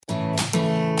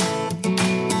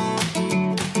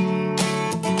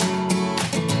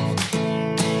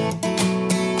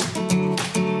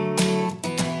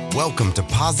Welcome to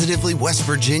Positively West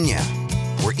Virginia,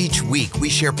 where each week we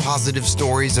share positive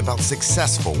stories about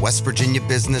successful West Virginia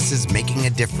businesses making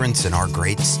a difference in our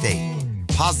great state.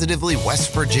 Positively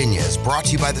West Virginia is brought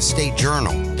to you by the State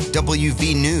Journal,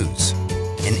 WV News,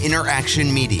 and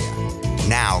Interaction Media.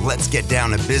 Now let's get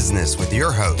down to business with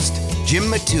your host, Jim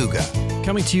Matuga.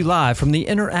 Coming to you live from the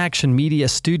Interaction Media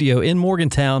studio in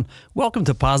Morgantown. Welcome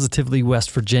to Positively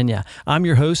West Virginia. I'm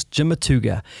your host, Jim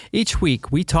Matuga. Each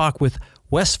week, we talk with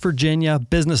West Virginia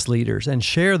business leaders and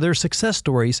share their success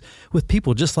stories with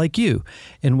people just like you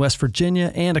in West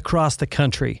Virginia and across the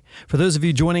country. For those of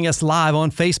you joining us live on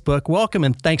Facebook, welcome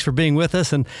and thanks for being with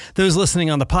us. And those listening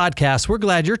on the podcast, we're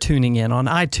glad you're tuning in on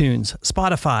iTunes,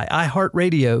 Spotify,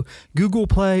 iHeartRadio, Google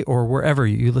Play, or wherever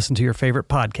you listen to your favorite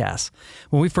podcasts.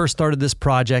 When we first started this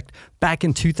project back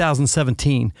in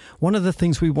 2017, one of the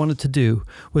things we wanted to do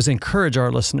was encourage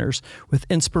our listeners with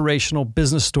inspirational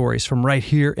business stories from right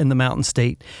here in the Mountain State.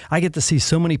 I get to see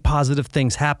so many positive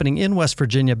things happening in West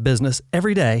Virginia business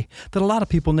every day that a lot of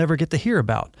people never get to hear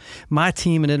about. My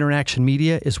team at Interaction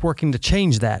Media is working to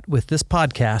change that with this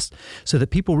podcast so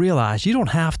that people realize you don't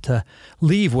have to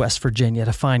leave West Virginia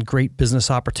to find great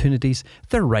business opportunities.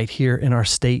 They're right here in our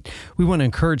state. We want to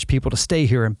encourage people to stay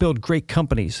here and build great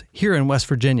companies here in West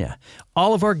Virginia.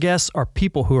 All of our guests are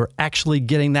people who are actually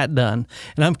getting that done,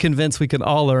 and I'm convinced we can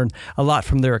all learn a lot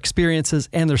from their experiences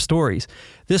and their stories.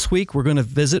 This week, we're going to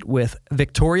visit with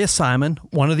Victoria Simon,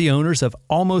 one of the owners of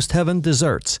Almost Heaven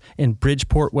Desserts in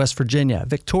Bridgeport, West Virginia.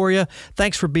 Victoria,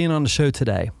 thanks for being on the show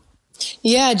today.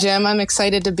 Yeah, Jim, I'm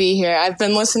excited to be here. I've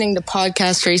been listening to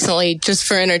podcasts recently just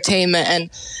for entertainment, and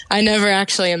I never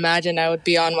actually imagined I would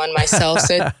be on one myself.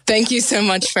 So thank you so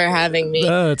much for having me.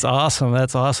 Oh, that's awesome.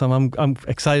 That's awesome. I'm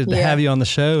excited to have you on the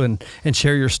show and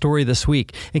share your story this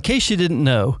week. In case you didn't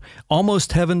know,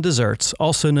 Almost Heaven Desserts,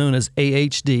 also known as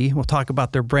AHD, we'll talk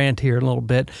about their brand here in a little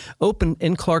bit, opened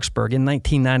in Clarksburg in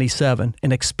 1997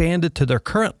 and expanded to their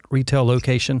current retail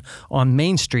location on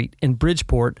Main Street in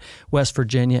Bridgeport, West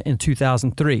Virginia in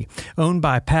 2003. Owned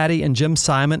by Patti and Jim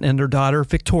Simon and their daughter,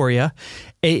 Victoria,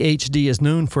 AHD is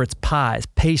known for its pies,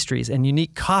 pastries, and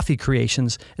unique coffee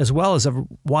creations, as well as a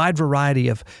wide variety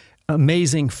of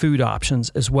amazing food options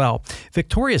as well.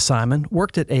 Victoria Simon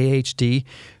worked at AHD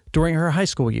during her high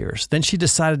school years. Then she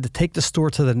decided to take the store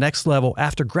to the next level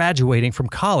after graduating from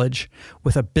college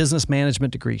with a business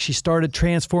management degree. She started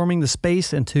transforming the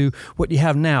space into what you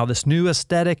have now, this new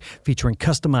aesthetic featuring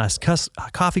customized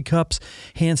coffee cups,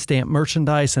 hand-stamped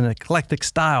merchandise, and an eclectic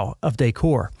style of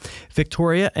decor.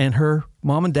 Victoria and her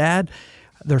mom and dad,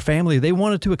 their family, they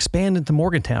wanted to expand into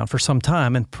Morgantown for some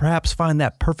time and perhaps find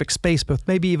that perfect space, but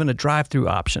maybe even a drive-through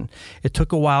option. It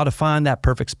took a while to find that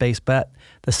perfect space, but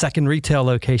the second retail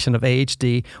location of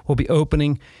AHD will be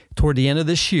opening toward the end of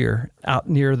this year out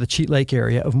near the Cheat Lake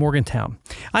area of Morgantown.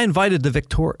 I invited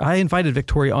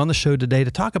Victoria on the show today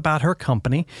to talk about her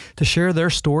company, to share their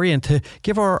story, and to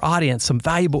give our audience some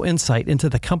valuable insight into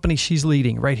the company she's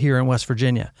leading right here in West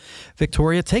Virginia.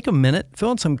 Victoria, take a minute,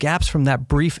 fill in some gaps from that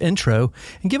brief intro,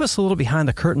 and give us a little behind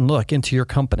the curtain look into your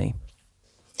company.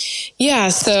 Yeah,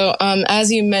 so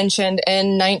as you mentioned,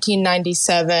 in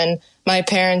 1997, my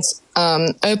parents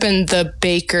opened the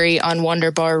bakery on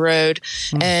Wonder Bar Road.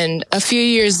 And a few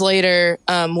years later,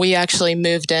 we actually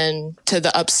moved in to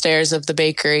the upstairs of the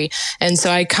bakery. And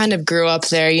so I kind of grew up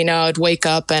there. You know, I would wake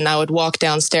up and I would walk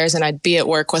downstairs and I'd be at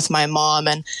work with my mom.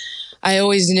 And I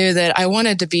always knew that I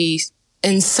wanted to be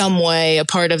in some way a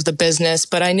part of the business,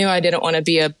 but I knew I didn't want to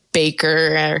be a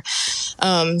baker or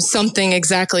something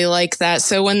exactly like that.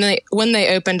 So when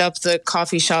they opened up the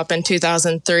coffee shop in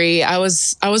 2003, I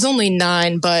was only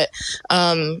 9, but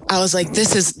I was like,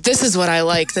 this is what I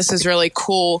like. This is really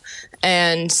cool.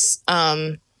 And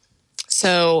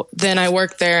so then I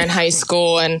worked there in high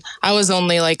school, and I was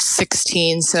only like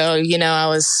 16. So, you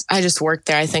know, I just worked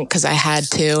there, I think, because I had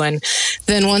to. And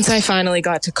then once I finally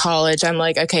got to college, I'm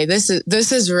like, okay, this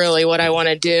is really what I want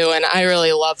to do. And I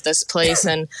really love this place,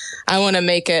 and I want to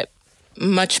make it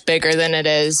much bigger than it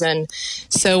is. And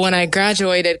so when I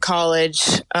graduated college,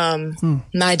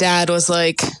 my dad was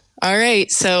like, all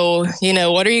right, so, you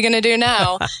know, what are you going to do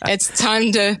now? It's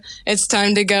time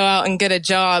to go out and get a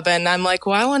job. And I'm like,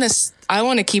 well, I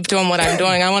want to keep doing what I'm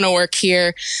doing. I want to work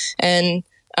here. And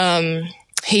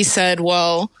he said,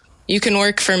 well, you can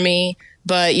work for me,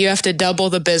 but you have to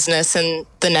double the business in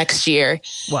the next year.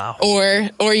 Wow.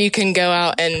 Or you can go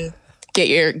out and get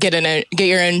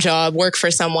your own job, work for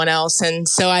someone else. And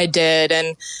so I did.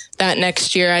 And that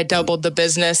next year I doubled the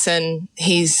business, and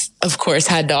he's of course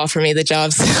had to offer me the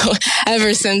job. So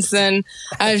ever since then,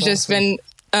 I've just been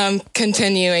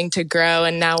continuing to grow,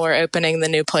 and now we're opening the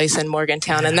new place in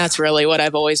Morgantown, and that's really what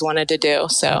I've always wanted to do.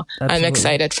 So I'm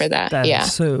excited for that. That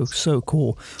is so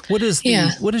cool. What is your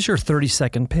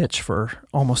 30-second pitch for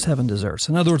Almost Heaven Desserts?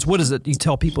 In other words, what is it you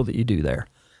tell people that you do there?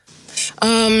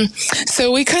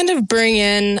 So we kind of bring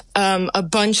in a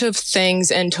bunch of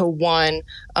things into one.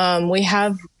 We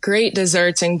have great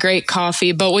desserts and great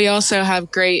coffee, but we also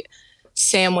have great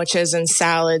sandwiches and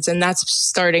salads, and that's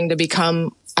starting to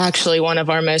become actually one of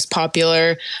our most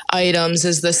popular items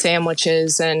is the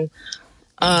sandwiches. And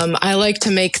I like to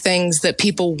make things that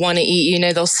people want to eat. You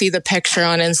know, they'll see the picture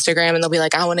on Instagram and they'll be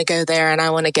like, I want to go there and I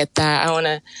want to get that.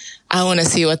 I want to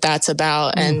see what that's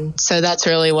about. And so that's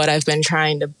really what I've been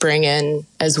trying to bring in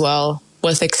as well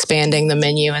with expanding the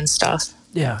menu and stuff.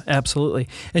 Yeah, absolutely.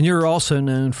 And you're also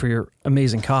known for your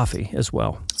amazing coffee as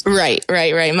well. Right.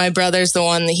 My brother's the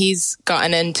one that he's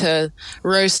gotten into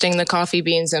roasting the coffee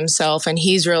beans himself, and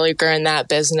he's really grown that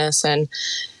business. And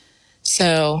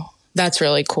so that's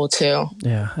really cool too.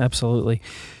 Yeah, absolutely.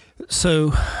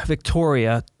 So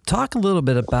Victoria, talk a little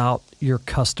bit about your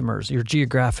customers, your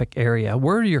geographic area.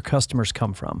 Where do your customers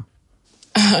come from?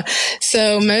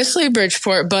 So mostly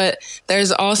Bridgeport, but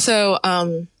there's also,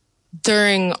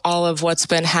 during all of what's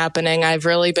been happening, I've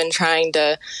really been trying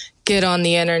to get on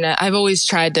the internet. I've always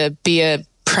tried to be a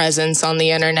presence on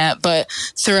the internet, but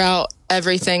throughout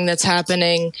everything that's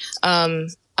happening,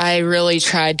 I really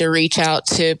tried to reach out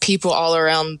to people all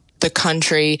around the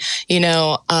country. You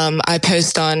know, I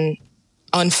post on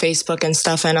Facebook and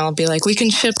stuff, and I'll be like, we can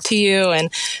ship to you.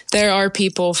 And there are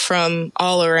people from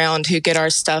all around who get our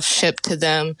stuff shipped to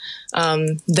them.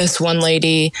 This one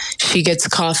lady, she gets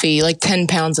coffee, like 10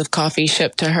 pounds of coffee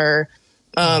shipped to her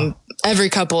every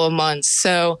couple of months.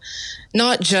 So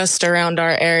not just around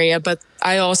our area, but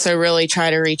I also really try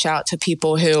to reach out to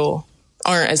people who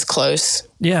aren't as close.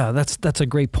 Yeah, that's a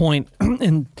great point.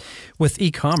 And with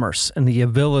e-commerce and the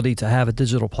ability to have a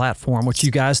digital platform, which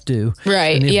you guys do,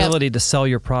 right? And the ability to sell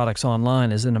your products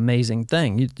online is an amazing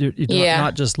thing. You're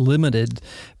not just limited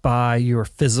by your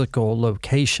physical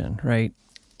location, right?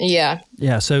 Yeah.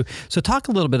 Yeah. So talk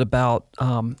a little bit about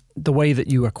the way that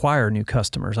you acquire new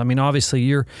customers. I mean, obviously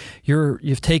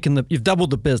you've doubled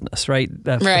the business, right?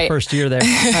 That's the first year there,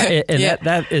 and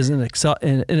that is in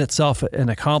itself an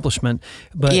accomplishment.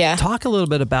 But talk a little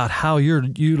bit about how you're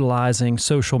utilizing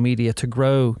social media to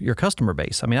grow your customer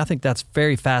base. I mean, I think that's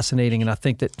very fascinating, and I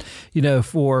think that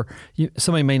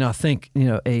somebody may not think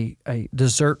a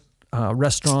dessert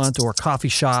restaurant or coffee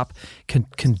shop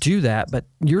can do that, but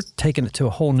you're taking it to a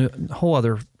whole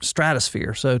other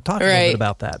stratosphere. So talk a little bit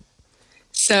about that.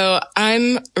 So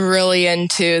I'm really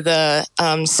into the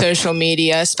social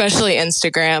media, especially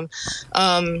Instagram.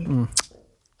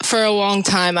 For a long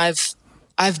time,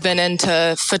 I've been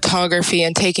into photography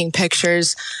and taking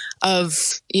pictures of,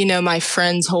 my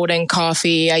friends holding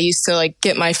coffee. I used to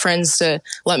get my friends to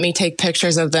let me take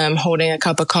pictures of them holding a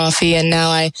cup of coffee, and now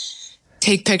I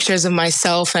take pictures of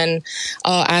myself and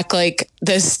I'll act like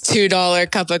this $2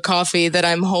 cup of coffee that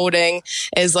I'm holding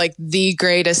is like the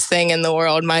greatest thing in the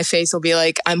world. My face will be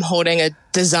like I'm holding a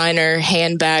designer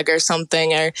handbag or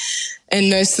something,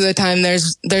 and most of the time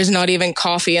there's not even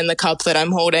coffee in the cup that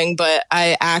I'm holding, but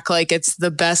I act like it's the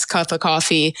best cup of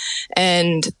coffee.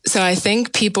 And so I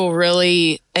think people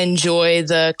really enjoy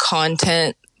the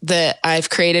content that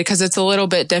I've created because it's a little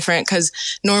bit different, because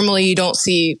normally you don't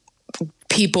see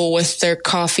people with their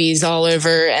coffees all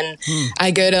over, and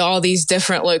I go to all these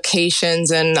different locations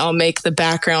and I'll make the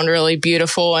background really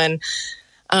beautiful. And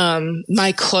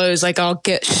my clothes, I'll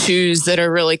get shoes that are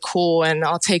really cool and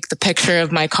I'll take the picture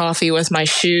of my coffee with my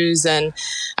shoes. And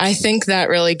I think that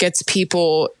really gets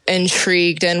people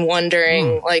intrigued and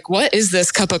wondering, what is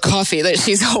this cup of coffee that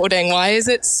she's holding? Why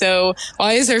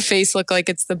does her face look like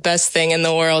it's the best thing in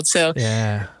the world? So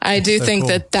I do think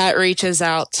cool. that reaches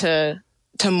out to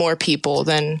more people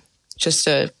than just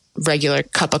a regular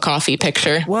cup of coffee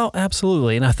picture. Well,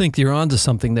 absolutely. And I think you're onto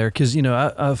something there, because,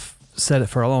 I've said it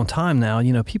for a long time now,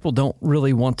 people don't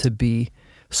really want to be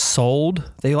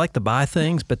sold. They like to buy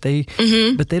things, but they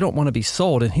don't want to be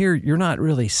sold. And here you're not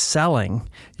really selling.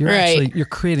 You're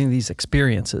creating these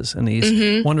experiences and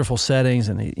these wonderful settings,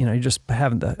 and you're just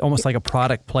having almost like a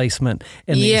product placement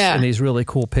in these really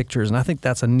cool pictures. And I think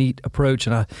that's a neat approach.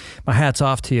 And my hat's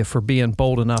off to you for being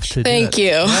bold enough to Thank do you.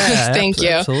 Yeah, Thank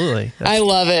you. Absolutely. I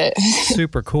love it.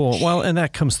 Super cool. Well, and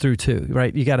that comes through too,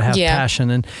 right? You got to have passion,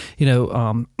 and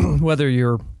whether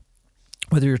you're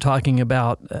whether you're talking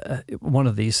about one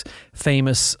of these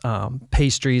famous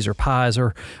pastries or pies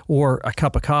or a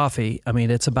cup of coffee, I mean,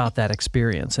 it's about that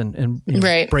experience and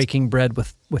right. breaking bread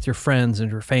with your friends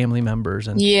and your family members.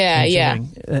 And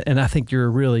And I think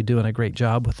you're really doing a great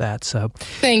job with that. So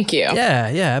thank you.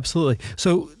 Yeah, absolutely.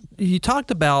 So you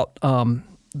talked about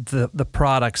the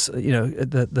products,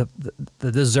 the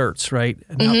desserts, right?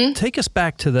 Now take us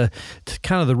back to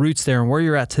kind of the roots there and where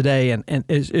you're at today. And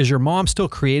is your mom still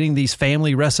creating these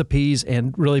family recipes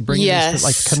and really bringing these to,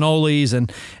 like cannolis,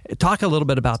 and talk a little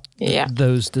bit about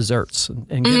those desserts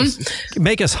and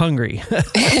make us hungry.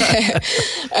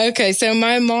 Okay. So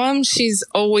my mom, she's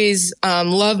always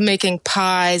loved making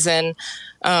pies and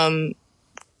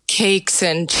cakes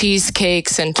and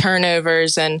cheesecakes and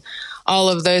turnovers and all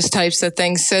of those types of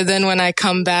things. So then when I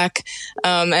come back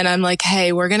and I'm like,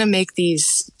 hey, we're going to make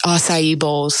these acai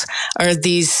bowls or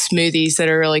these smoothies that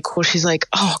are really cool, she's like,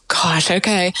 oh gosh,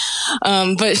 okay.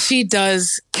 But she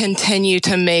does continue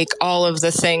to make all of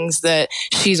the things that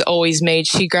she's always made.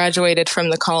 She graduated from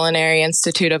the Culinary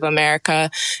Institute of America.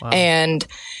 Wow. And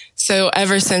so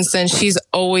ever since then, she's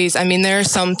always, I mean, there are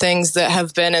some things that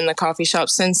have been in the coffee shop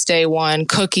since day one,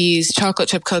 cookies, chocolate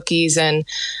chip cookies, and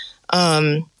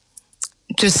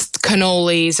just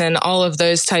cannolis and all of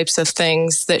those types of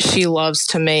things that she loves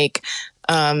to make.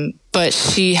 But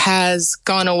she has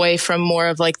gone away from more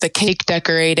of like the cake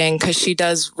decorating, because she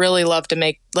does really love to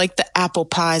make like the apple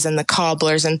pies and the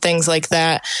cobblers and things like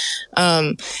that.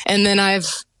 And then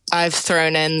I've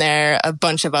thrown in there a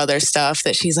bunch of other stuff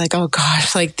that she's like, oh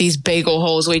gosh, like these bagel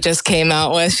holes we just came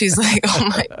out with. She's like, oh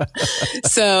my.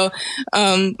 So,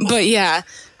 but yeah,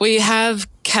 we have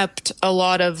kept a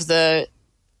lot of the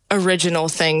original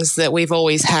things that we've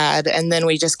always had, and then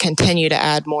we just continue to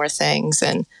add more things.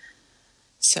 And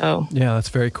so yeah, that's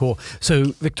very cool.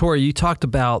 So Victoria, you talked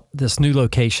about this new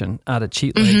location out at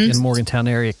Cheat Lake in Morgantown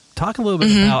area. Talk a little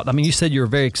bit about, I mean, you said you were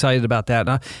very excited about that,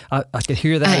 and I could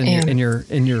hear that in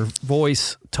your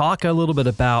voice. Talk a little bit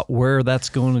about where that's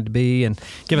going to be and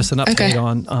give us an update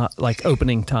on like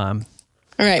opening time.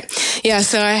 All right. Yeah,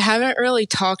 so I haven't really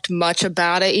talked much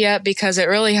about it yet because it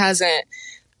really hasn't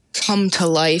come to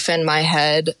life in my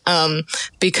head,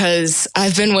 because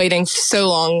I've been waiting so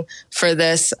long for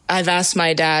this. I've asked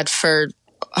my dad for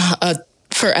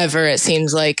forever, it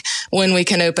seems like, when we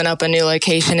can open up a new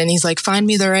location, and he's like, find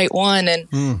me the right one,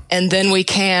 and then we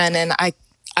can. And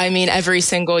I mean, every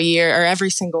single year or every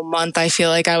single month, I feel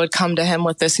like I would come to him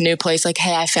with this new place, like,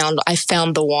 hey, I found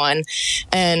the one.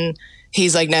 And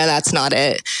he's like, no, that's not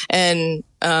it. And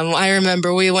I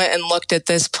remember we went and looked at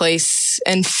this place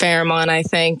in Fairmont, I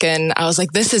think, and I was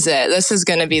like, this is it. This is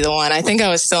going to be the one. I think I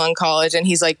was still in college, and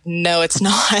he's like, no, it's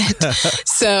not.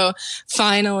 So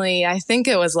finally, I think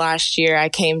it was last year, I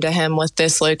came to him with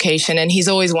this location, and he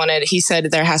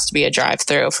said there has to be a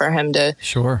drive-through for him to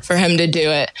do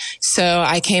it. So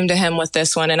I came to him with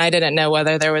this one, and I didn't know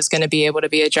whether there was going to be able to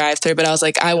be a drive-through, but I was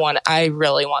like, I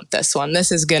really want this one.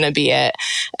 This is going to be it.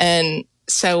 And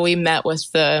so we met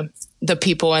with the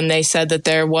people, and they said that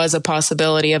there was a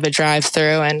possibility of a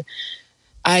drive-through. And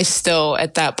I still,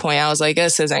 at that point, I was like,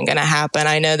 this isn't going to happen.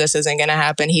 I know this isn't going to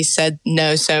happen. He said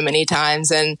no so many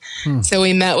times. And so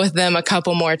we met with them a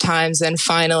couple more times. And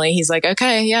finally he's like,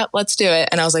 okay, yeah, let's do it.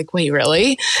 And I was like, wait,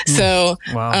 really? So,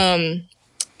 wow.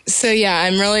 So yeah,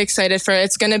 I'm really excited for it.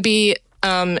 It's going to be,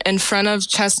 in front of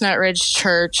Chestnut Ridge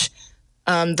Church.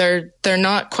 They're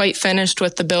not quite finished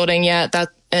with the building yet.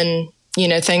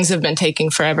 Things have been taking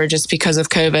forever just because of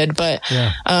COVID, but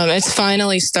it's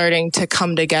finally starting to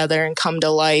come together and come to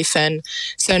life. And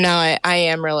so now I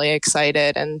am really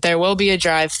excited, and there will be a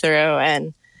drive-through,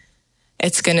 and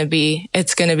it's going to be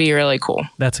really cool.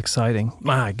 That's exciting.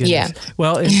 My goodness. Yeah.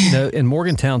 Well, and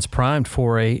Morgantown's primed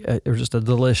for just a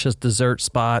delicious dessert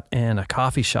spot and a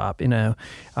coffee shop.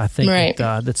 I think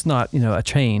that's not, a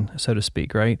chain, so to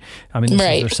speak, right? I mean, this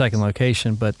is their second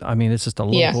location, but I mean, it's just a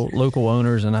local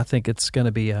owners, and I think it's going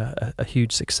to be a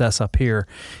huge success up here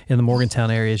in the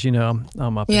Morgantown area. As you know,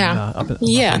 I'm up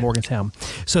in Morgantown.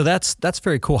 So that's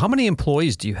very cool. How many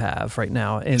employees do you have right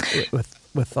now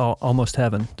with Almost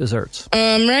Heaven Desserts?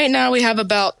 Right now we have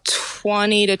about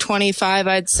 20 to 25,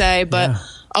 I'd say, but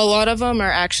a lot of them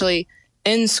are actually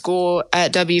in school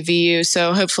at WVU.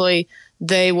 So hopefully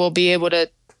they will be able to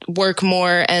work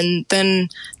more. And then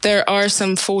there are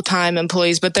some full-time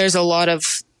employees, but there's a lot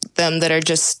of them that are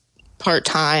just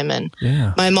part-time. And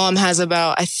my mom has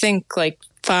about, I think, like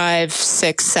 5,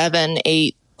 6, 7,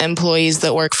 8 employees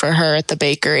that work for her at the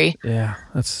bakery. Yeah,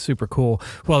 that's super cool.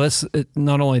 Well,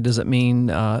 not only does it mean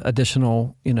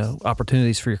additional,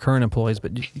 opportunities for your current employees,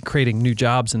 but creating new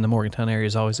jobs in the Morgantown area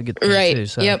is always a good thing too.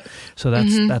 So, Yep. So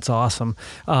that's awesome.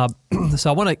 So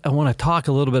I want to talk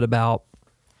a little bit about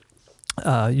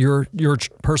your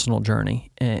personal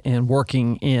journey and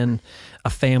working in a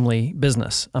family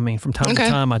business. I mean, from time to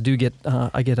time, I get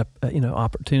a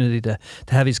opportunity to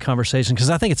have these conversations, because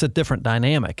I think it's a different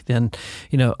dynamic than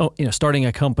starting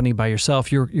a company by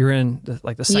yourself. You're in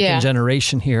the second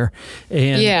generation here,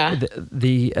 and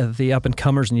the up and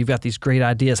comers, and you've got these great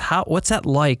ideas. What's that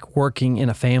like working in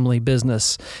a family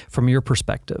business from your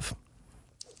perspective?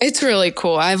 It's really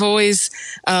cool. I've always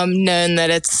known that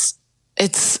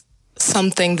it's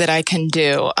something that I can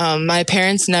do. My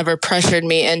parents never pressured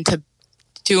me into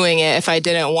doing it if I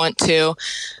didn't want to.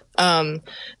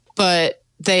 But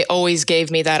they always gave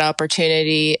me that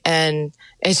opportunity, and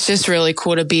it's just really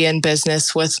cool to be in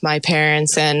business with my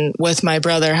parents and with my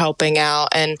brother helping out.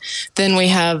 And then we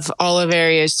have olive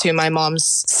areas too, my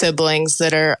mom's siblings,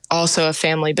 that are also a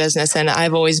family business, and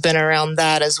I've always been around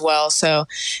that as well. So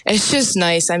it's just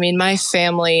nice. I mean, my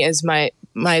family is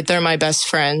they're my best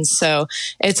friends. So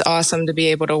it's awesome to be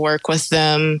able to work with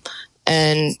them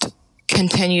and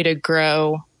continue to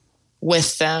grow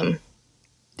with them.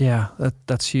 Yeah,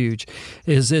 that's huge.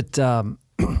 Is it, do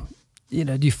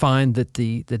you find that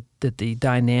the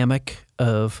dynamic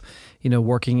of,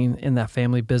 working in that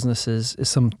family business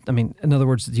is in other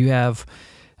words, do you have,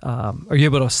 are you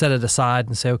able to set it aside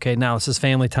and say, okay, now this is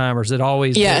family time, or is it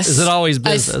always,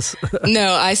 business?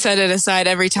 No, I set it aside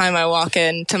every time I walk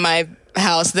into my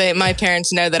house. My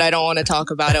parents know that I don't want to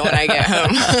talk about it when I get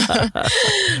home.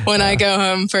 When I go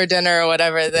home for dinner or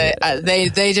whatever,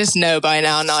 they just know by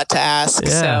now not to ask.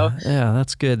 Yeah,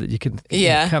 that's good that you can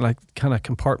kind of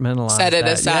compartmentalize. Set it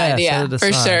aside,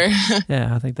 for sure.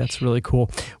 Yeah, I think that's really cool.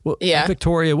 Well,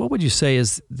 Victoria, what would you say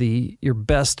is your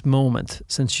best moment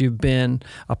since you've been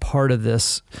a part of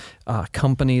this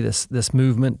company, this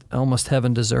movement, Almost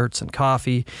Heaven Desserts and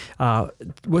Coffee?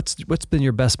 What's been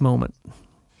your best moment?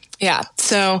 Yeah.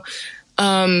 So,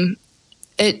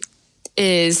 it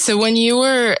is. So when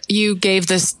you gave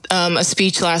this, a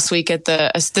speech last week at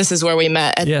this is where we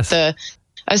met at the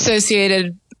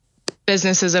Associated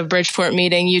Businesses of Bridgeport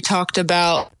meeting, you talked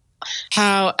about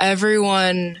how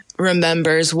everyone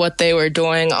remembers what they were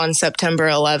doing on September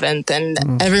 11th,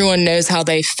 and everyone knows how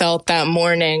they felt that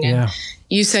morning. And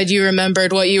you said you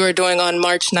remembered what you were doing on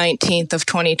March 19th of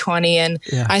 2020. And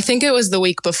I think it was the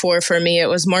week before for me. It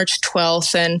was March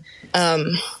 12th. And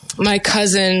my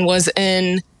cousin was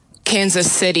in Kansas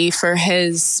City for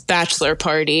his bachelor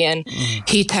party. And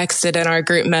he texted in our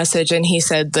group message and he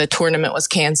said the tournament was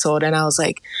canceled. And I was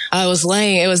like, it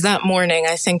was that morning.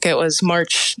 I think it was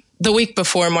the week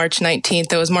before March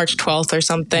 19th. It was March 12th or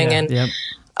something.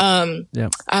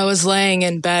 I was laying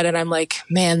in bed and I'm like,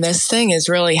 man, this thing is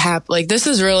really this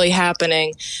is really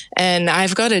happening. And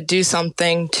I've got to do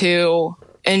something to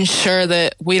ensure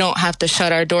that we don't have to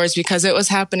shut our doors, because it was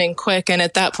happening quick. And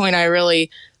at that point, I really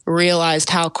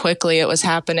realized how quickly it was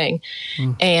happening.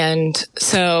 And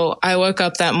so I woke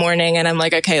up that morning and I'm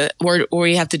like, okay,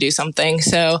 we have to do something.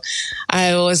 So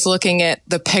I was looking at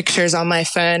the pictures on my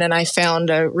phone and I found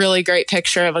a really great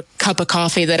picture of a cup of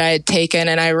coffee that I had taken,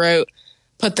 and I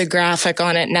put the graphic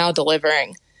on it, now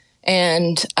delivering.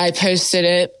 And I posted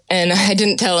it, and I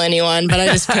didn't tell anyone, but I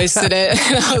just posted it.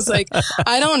 And I was like,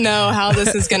 I don't know how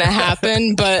this is going to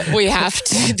happen, but we have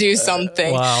to do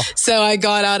something. Wow. So I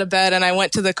got out of bed and I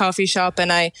went to the coffee shop,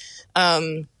 and I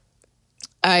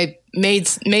made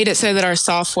it so that our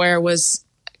software was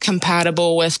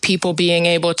compatible with people being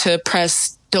able to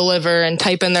press deliver and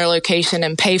type in their location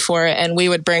and pay for it, and we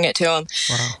would bring it to them.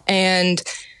 Wow. And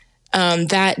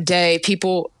that day,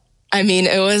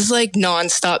 it was like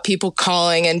nonstop people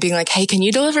calling and being like, hey, can you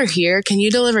deliver here? Can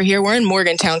you deliver here? We're in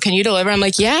Morgantown. Can you deliver? I'm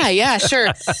like, yeah, sure.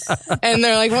 And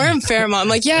they're like, we're in Fairmont. I'm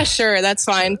like, yeah, sure. That's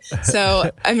fine. So,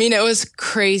 it was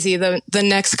crazy. The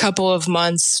next couple of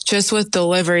months just with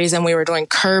deliveries, and we were doing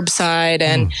curbside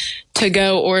and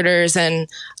to-go orders and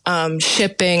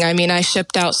shipping. I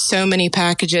shipped out so many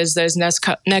packages those next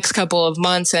couple of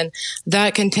months, and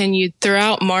that continued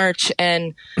throughout March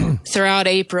and throughout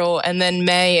April. And then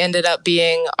May ended up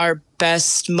being our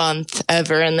best month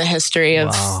ever in the history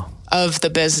of the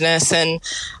business. And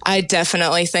I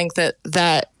definitely think that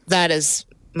is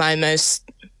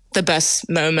the best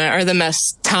moment or the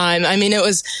best time.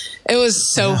 It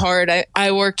was so hard.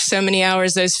 I worked so many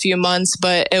hours those few months,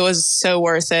 but it was so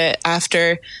worth it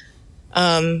after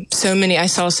I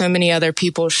saw so many other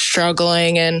people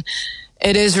struggling, and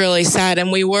it is really sad.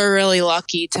 And we were really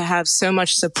lucky to have so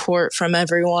much support from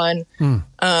everyone.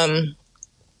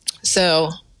 So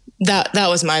that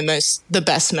was the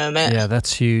best moment. Yeah,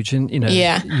 that's huge. And,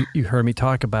 you heard me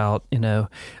talk about,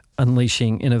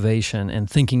 unleashing innovation and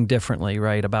thinking differently,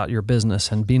 right, about your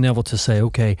business and being able to say,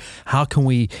 okay, how can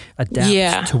we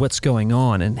adapt to what's going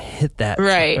on and hit that,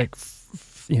 right?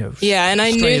 And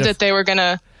I knew that they were going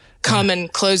to come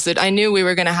and close it. I knew we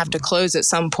were going to have to close at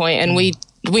some point, and we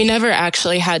never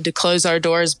actually had to close our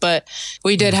doors, but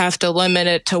we did have to limit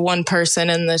it to one person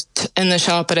in the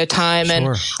shop at a time.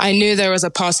 Sure. And I knew there was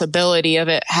a possibility of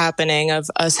it happening,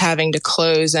 of us having to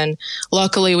close. And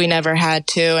luckily we never had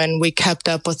to. And we kept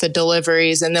up with the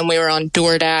deliveries, and then we were on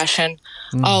DoorDash and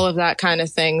all of that kind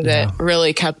of thing that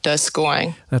really kept us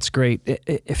going. That's great.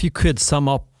 If you could sum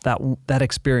up that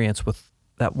experience with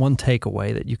that one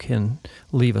takeaway that you can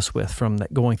leave us with from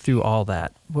that, going through all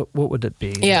that, what would it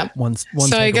be? Yeah. One so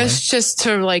takeaway? I guess just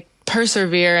to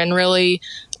persevere and really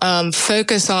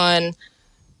focus on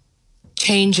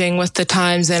changing with the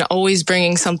times and always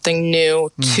bringing something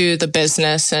new to the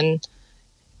business and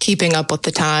keeping up with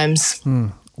the times.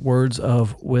 Words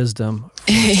of wisdom.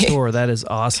 Sure, that is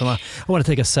awesome. I want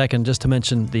to take a second just to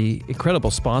mention the incredible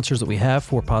sponsors that we have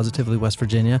for Positively West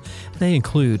Virginia. They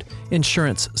include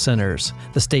Insurance Centers,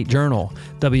 the State Journal,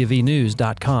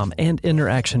 WVNews.com, and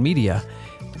Interaction Media.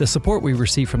 The support we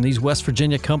receive from these West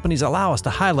Virginia companies allow us to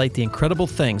highlight the incredible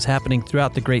things happening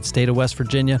throughout the great state of West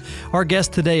Virginia. Our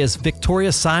guest today is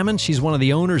Victoria Simon. She's one of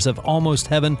the owners of Almost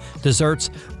Heaven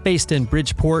Desserts, based in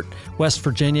Bridgeport, West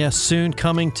Virginia, soon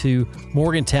coming to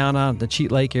Morgantown on the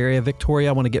Cheat Lake area. Victoria,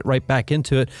 I want to get right back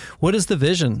into it. What is the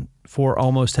vision for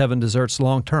Almost Heaven Desserts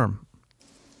long term?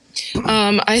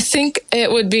 I think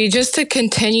it would be just to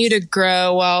continue to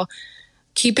grow while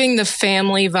keeping the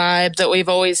family vibe that we've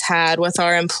always had with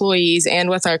our employees and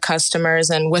with our customers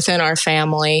and within our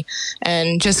family,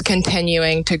 and just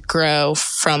continuing to grow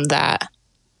from that.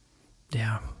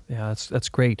 Yeah, that's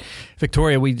great.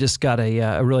 Victoria, we just got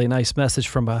a really nice message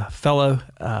from a fellow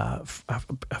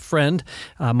a friend,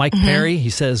 Mike Perry. He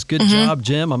says, good job,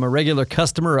 Jim. I'm a regular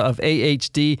customer of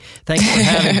AHD. Thanks for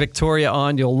having Victoria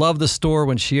on. You'll love the store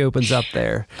when she opens up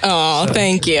there. Oh, so,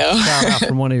 thank you. Shout out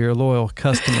from one of your loyal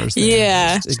customers there.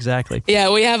 Yeah. Exactly.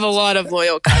 Yeah, we have a lot of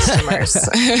loyal customers.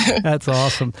 That's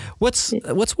awesome. What's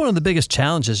one of the biggest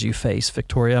challenges you face,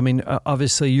 Victoria? I mean,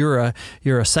 obviously you're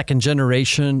a second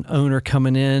generation owner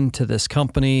coming in to this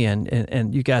company,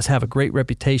 and you guys have a great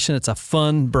reputation. It's a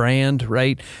fun brand,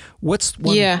 right? What's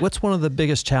one of the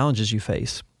biggest challenges you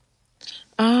face?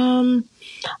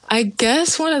 I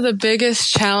guess one of the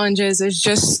biggest challenges is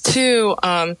just to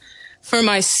for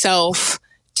myself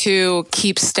to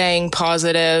keep staying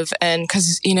positive, and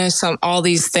because all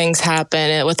these things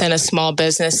happen within a small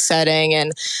business setting,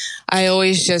 and I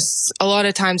always a lot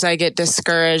of times I get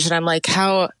discouraged, and I'm like,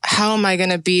 how am I going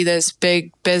to be this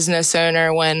big business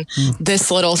owner when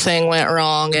this little thing went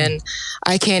wrong and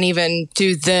I can't even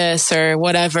do this or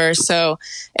whatever. So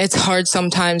it's hard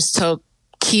sometimes to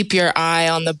keep your eye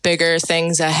on the bigger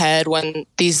things ahead when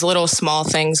these little small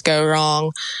things go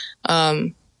wrong.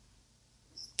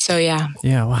 So yeah.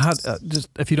 Well, how, just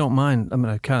if you don't mind, I'm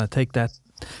going to kind of take that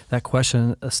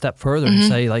question a step further and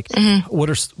say,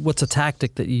 what's a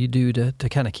tactic that you do to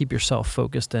kind of keep yourself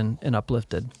focused and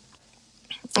uplifted?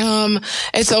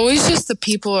 It's always just the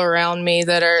people around me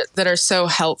that are so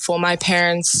helpful. My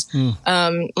parents,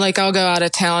 I'll go out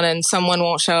of town and someone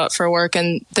won't show up for work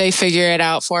and they figure it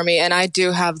out for me. And I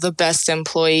do have the best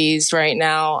employees right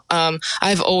now.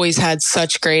 I've always had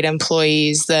such great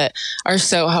employees that are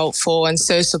so helpful and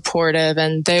so supportive,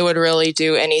 and they would really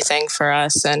do anything for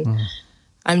us. And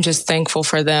I'm just thankful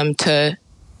for them to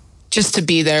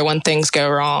be there when things go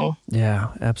wrong. Yeah,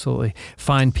 absolutely.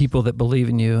 Find people that believe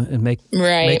in you and make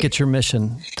it your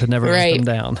mission to never let them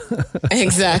down.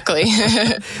 Exactly.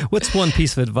 What's one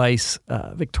piece of advice,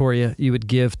 Victoria, you would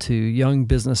give to young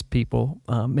business people,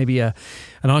 maybe an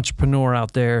entrepreneur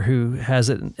out there who has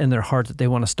it in their heart that they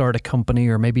want to start a company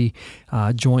or maybe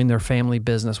join their family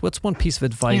business? What's one piece of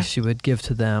advice you would give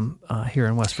to them here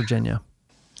in West Virginia?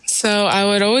 So I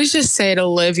would always just say to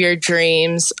live your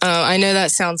dreams. I know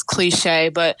that sounds cliche,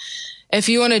 but if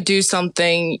you want to do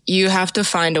something, you have to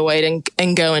find a way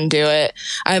and go and do it.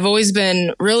 I've always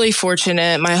been really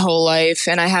fortunate my whole life,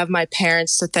 and I have my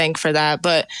parents to thank for that.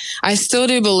 But I still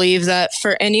do believe that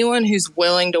for anyone who's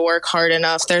willing to work hard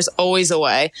enough, there's always a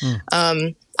way.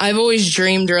 I've always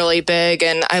dreamed really big,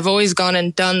 and I've always gone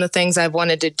and done the things I've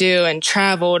wanted to do and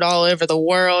traveled all over the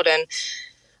world. And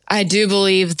I do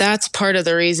believe that's part of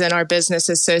the reason our business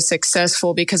is so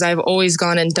successful, because I've always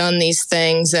gone and done these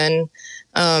things. And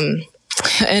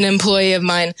an employee of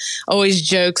mine always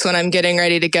jokes when I'm getting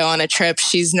ready to go on a trip.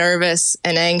 She's nervous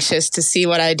and anxious to see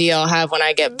what idea I'll have when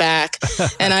I get back.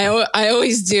 And I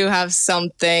always do have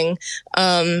something.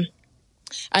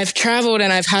 I've traveled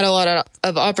and I've had a lot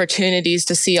of opportunities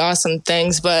to see awesome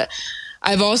things, but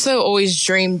I've also always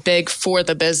dreamed big for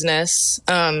the business.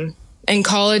 In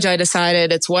college, I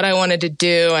decided it's what I wanted to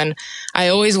do, and I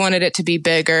always wanted it to be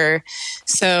bigger.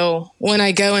 So when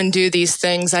I go and do these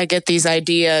things, I get these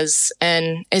ideas,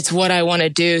 and it's what I want to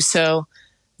do. So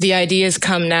the ideas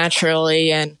come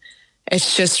naturally, and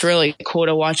it's just really cool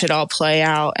to watch it all play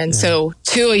out. And so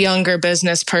to a younger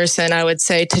business person, I would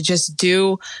say to just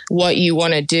do what you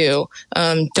want to do.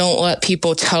 Don't let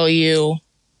people tell you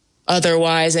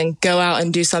otherwise, and go out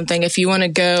and do something. If you want to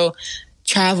go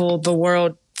travel the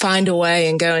world, find a way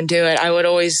and go and do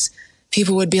it.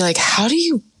 People would be like, how do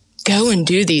you go and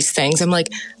do these things? I'm like,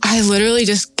 I literally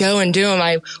just go and do them.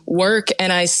 I work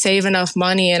and I save enough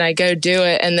money and I go do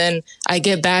it. And then I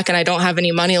get back and I don't have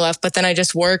any money left, but then I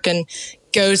just work and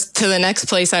go to the next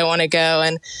place I want to go.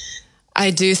 And I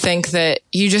do think that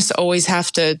you just always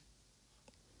have to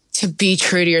be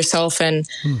true to yourself and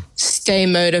stay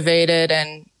motivated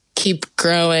and keep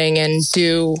growing and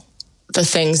do the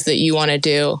things that you want to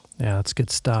do. Yeah, that's good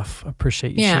stuff. I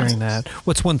appreciate you sharing that.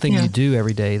 What's one thing you do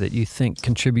every day that you think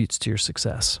contributes to your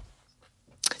success?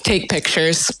 Take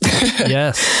pictures.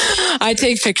 Yes. I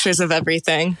take pictures of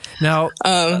everything. Now,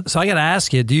 so I got to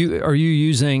ask you, are you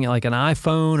using like an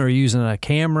iPhone or are you using a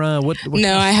camera?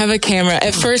 No, I have a camera.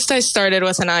 At first I started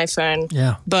with an iPhone.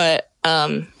 Yeah. But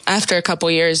after a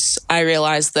couple years, I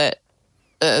realized that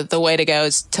the way to go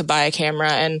is to buy a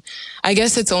camera. And I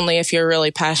guess it's only if you're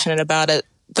really passionate about it,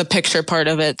 the picture part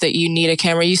of it, that you need a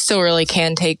camera. You still really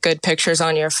can take good pictures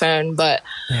on your phone, but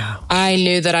I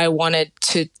knew that I wanted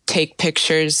to take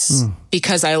pictures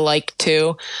because I like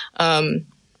to.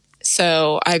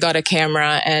 So I got a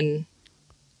camera and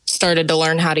started to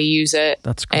learn how to use it.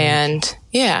 That's great. And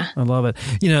I love it.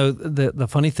 You know, the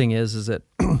funny thing is that,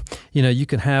 you know, you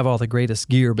can have all the greatest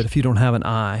gear, but if you don't have an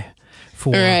eye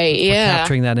for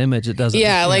capturing that image, it doesn't.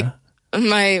 Yeah. Like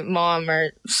my mom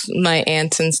or my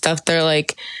aunts and stuff, they're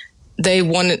like,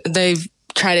 they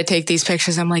try to take these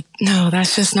pictures. I'm like, no,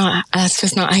 that's just not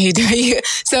how you do it.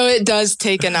 So it does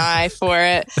take an eye for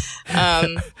it.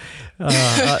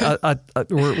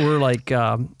 We're like,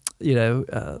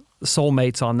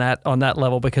 soulmates on that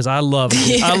level, because I love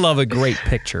a great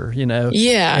picture, you know.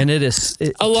 Yeah. And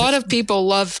a lot of people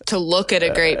love to look at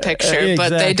a great picture, but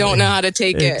they don't know how to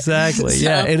take it. Exactly. So.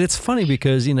 Yeah. And it's funny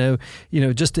because, you know,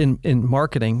 just in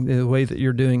marketing, the way that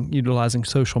you're utilizing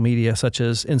social media such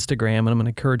as Instagram, and I'm going to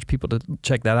encourage people to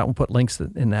check that out. We'll put links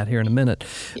in that here in a minute.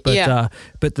 But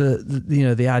but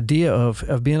the idea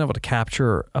of being able to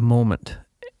capture a moment,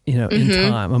 in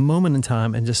time, a moment in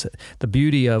time, and just the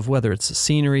beauty of whether it's the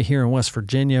scenery here in West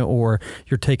Virginia or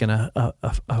you're taking a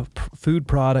food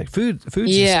product. Food's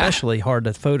especially hard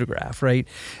to photograph, right?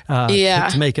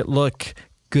 To make it look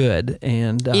good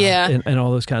and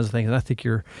all those kinds of things. And I think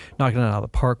you're knocking it out of the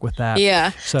park with that. Yeah.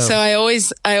 So I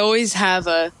always have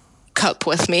a cup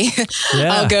with me.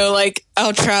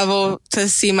 I'll travel to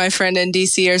see my friend in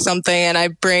DC or something, and I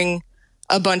bring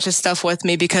a bunch of stuff with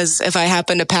me, because if I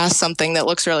happen to pass something that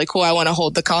looks really cool, I want to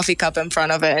hold the coffee cup in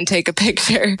front of it and take a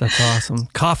picture. That's awesome.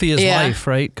 Coffee is life,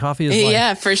 right? Coffee is life.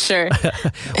 Yeah, for sure.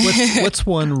 What's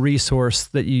one resource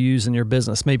that you use in your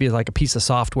business? Maybe like a piece of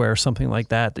software or something like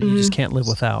that you just can't live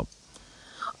without.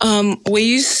 We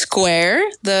use Square,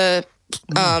 the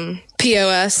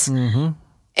POS,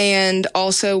 and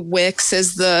also Wix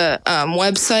is the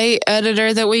website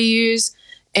editor that we use.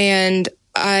 And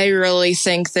I really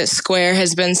think that Square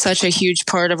has been such a huge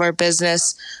part of our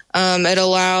business. It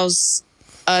allows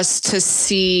us to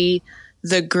see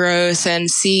the growth and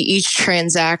see each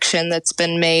transaction that's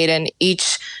been made and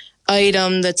each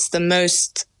item that's the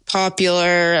most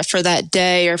popular for that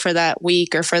day or for that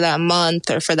week or for that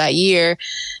month or for that year.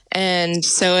 And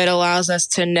so it allows us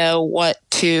to know what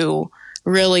to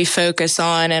really focus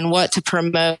on and what to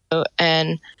promote.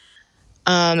 And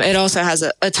it also has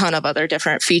a ton of other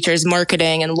different features,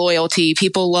 marketing and loyalty.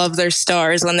 People love their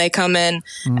stars when they come in.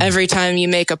 Every time you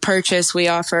make a purchase, we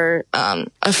offer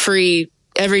a free,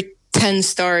 every 10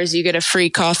 stars, you get a free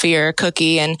coffee or a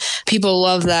cookie. And people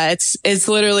love that. It's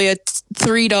literally a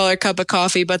 $3 cup of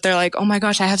coffee, but they're like, oh my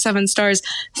gosh, I have 7 stars,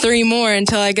 3 more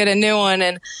until I get a new one.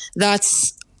 And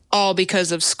that's all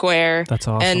because of Square. That's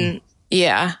awesome. And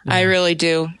yeah, I really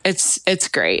do. It's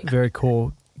great. Very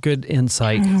cool. Good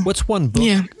insight. What's one book?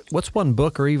 Yeah. What's one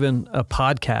book or even a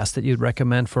podcast that you'd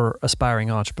recommend for aspiring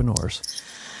entrepreneurs?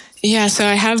 Yeah, so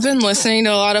I have been listening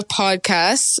to a lot of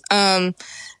podcasts.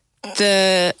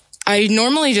 The I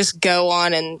normally just go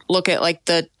on and look at like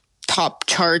the top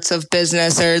charts of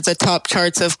business or the top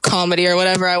charts of comedy or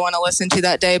whatever I want to listen to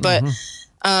that day. But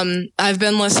I've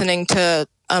been listening to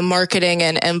a marketing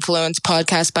and influence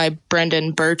podcast by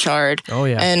Brendan Burchard. Oh,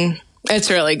 yeah. And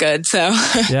it's really good. So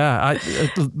yeah, a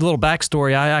little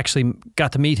backstory. I actually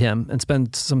got to meet him and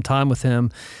spend some time with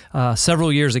him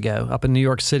several years ago up in New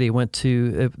York City. Went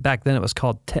to back then it was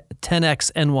called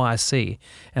 10X NYC,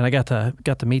 and I got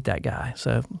to meet that guy.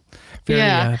 So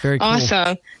very cool.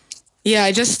 Awesome. Yeah,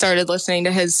 I just started listening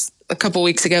to his a couple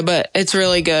weeks ago, but it's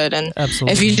really good. And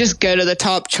absolutely, if you just go to the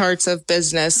top charts of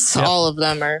business, all of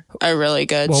them are really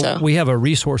good. Well, so we have a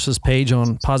resources page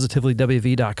on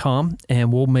positivelywv.com,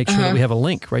 and we'll make sure that we have a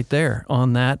link right there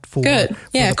on that for the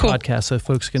podcast, so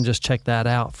folks can just check that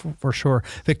out for sure.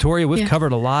 Victoria, we've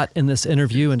covered a lot in this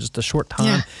interview in just a short time.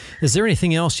 Yeah. Is there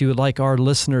anything else you would like our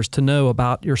listeners to know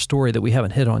about your story that we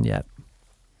haven't hit on yet?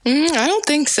 I don't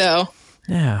think so.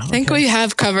 Yeah, I think we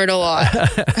have covered a lot.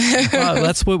 Well,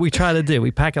 that's what we try to do. We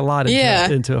pack a lot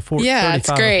into a 35 or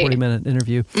 40-minute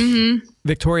interview. Mm-hmm.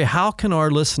 Victoria, how can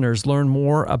our listeners learn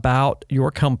more about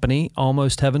your company,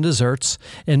 Almost Heaven Desserts,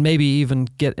 and maybe even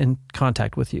get in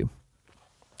contact with you?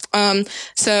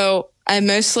 So I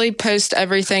mostly post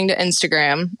everything to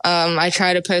Instagram. I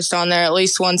try to post on there at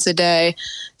least once a day,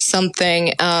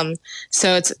 something.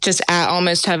 So it's just at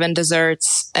Almost Heaven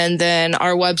Desserts. And then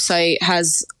our website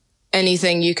has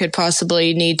anything you could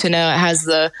possibly need to know. It has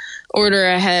the order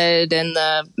ahead and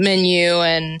the menu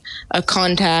and a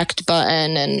contact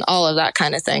button and all of that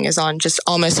kind of thing is on just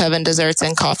Almost Heaven Desserts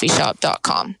and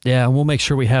coffeeshop.com. Yeah, and we'll make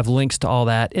sure we have links to all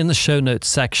that in the show notes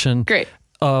section. Great.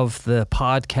 Of the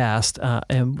podcast,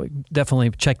 and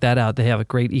definitely check that out. They have a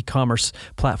great e-commerce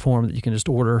platform that you can just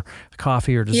order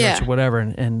coffee or desserts or whatever,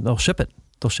 and they'll ship it.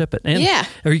 And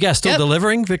are you guys still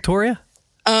delivering, Victoria?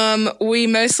 We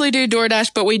mostly do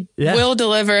DoorDash, but we will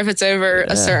deliver if it's over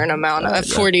a certain amount of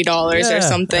 $40 or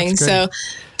something. So,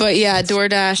 but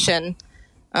DoorDash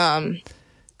and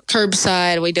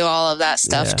curbside, we do all of that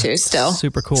stuff too still.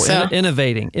 Super cool. So,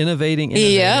 innovating.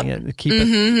 Yep. Keep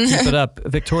it up.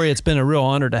 Victoria, it's been a real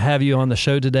honor to have you on the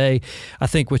show today. I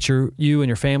think what you and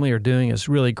your family are doing is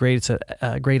really great. It's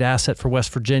a great asset for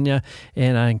West Virginia,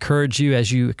 and I encourage you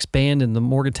as you expand in the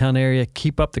Morgantown area,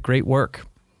 keep up the great work.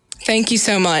 Thank you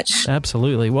so much.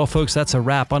 Absolutely. Well, folks, that's a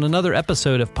wrap on another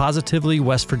episode of Positively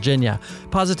West Virginia.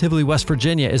 Positively West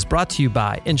Virginia is brought to you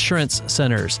by Insurance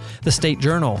Centers, The State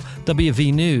Journal,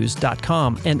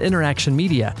 WVNews.com, and Interaction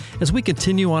Media as we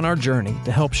continue on our journey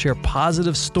to help share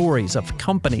positive stories of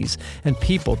companies and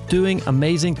people doing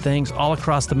amazing things all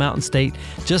across the Mountain State,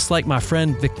 just like my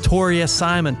friend Victoria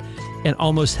Simon and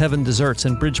Almost Heaven Desserts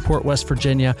in Bridgeport, West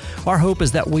Virginia. Our hope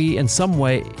is that we in some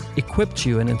way equipped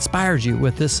you and inspired you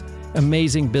with this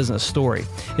amazing business story.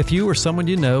 If you or someone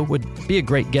you know would be a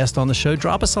great guest on the show,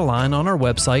 drop us a line on our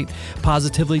website,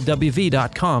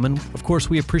 positively.wv.com. And of course,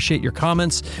 we appreciate your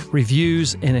comments,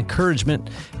 reviews, and encouragement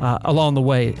along the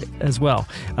way as well.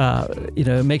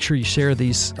 Make sure you share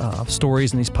these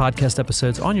stories and these podcast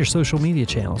episodes on your social media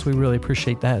channels. We really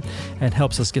appreciate that. It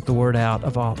helps us get the word out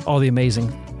of all the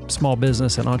amazing small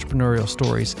business and entrepreneurial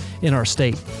stories in our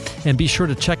state. And be sure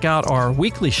to check out our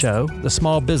weekly show, The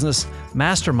Small Business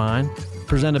Mastermind,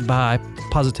 presented by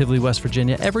Positively West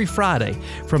Virginia, every Friday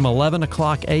from 11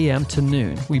 o'clock a.m. to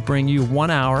noon. We bring you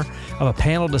 1 hour of a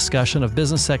panel discussion of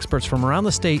business experts from around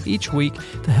the state each week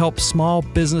to help small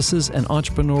businesses and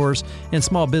entrepreneurs and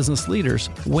small business leaders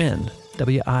win.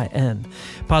 WIN.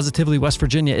 Positively West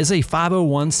Virginia is a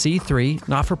 501c3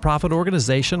 not-for-profit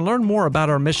organization. Learn more about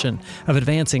our mission of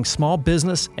advancing small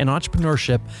business and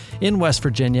entrepreneurship in West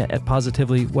Virginia at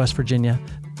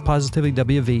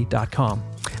positively.wv.com.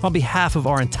 On behalf of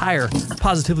our entire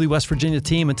Positively West Virginia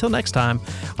team, until next time,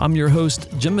 I'm your host,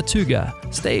 Jim Matuga.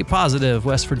 Stay positive,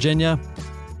 West Virginia.